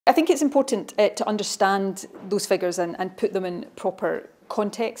I think it's important to understand those figures and put them in proper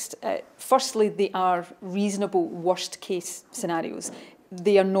context. Firstly, they are reasonable worst-case scenarios.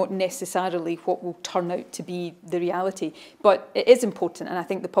 They are not necessarily what will turn out to be the reality. But it is important, and I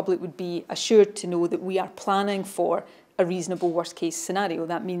think the public would be assured to know that we are planning for a reasonable worst-case scenario.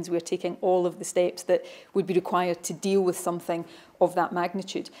 That means we're taking all of the steps that would be required to deal with something of that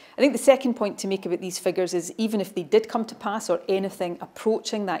magnitude. I think the second point to make about these figures is even if they did come to pass or anything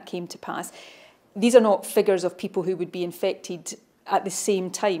approaching that came to pass, these are not figures of people who would be infected at the same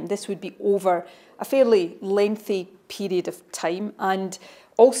time. This would be over a fairly lengthy period of time, and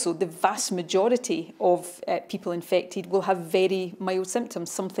also the vast majority of people infected will have very mild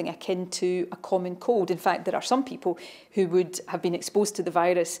symptoms, something akin to a common cold. In fact, there are some people who would have been exposed to the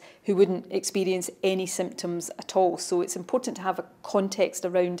virus who wouldn't experience any symptoms at all. So it's important to have a context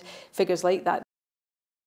around figures like that.